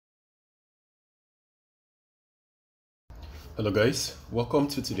Hello guys, welcome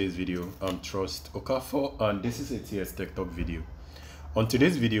to today's video. I'm Trust Okafor and this is a TS Tech Talk video. On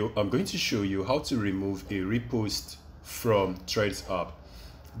today's video, I'm going to show you how to remove a repost from Threads app.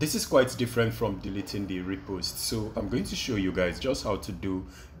 This is quite different from deleting the repost. So I'm going to show you guys just how to do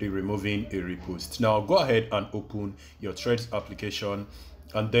the removing a repost. Now go ahead and open your Threads application,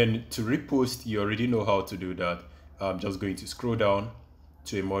 and then to repost, you already know how to do that. I'm just going to scroll down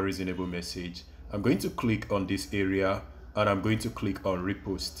to a more reasonable message. I'm going to click on this area and I'm going to click on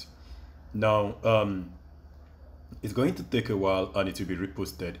repost. Now it's going to take a while and it will be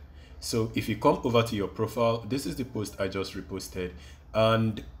reposted. So if you come over to your profile, this is the post I just reposted,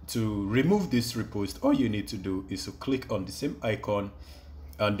 and to remove this repost, all you need to do is to click on the same icon,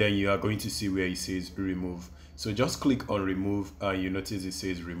 and then you are going to see where it says remove. So just click on remove and you notice it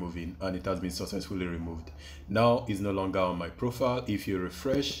says removing, and it has been successfully removed. Now it's no longer on my profile. If you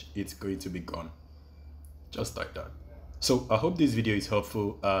refresh, it's going to be gone, just like that. So I hope this video is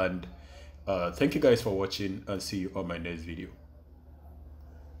helpful, and thank you guys for watching, and see you on my next video.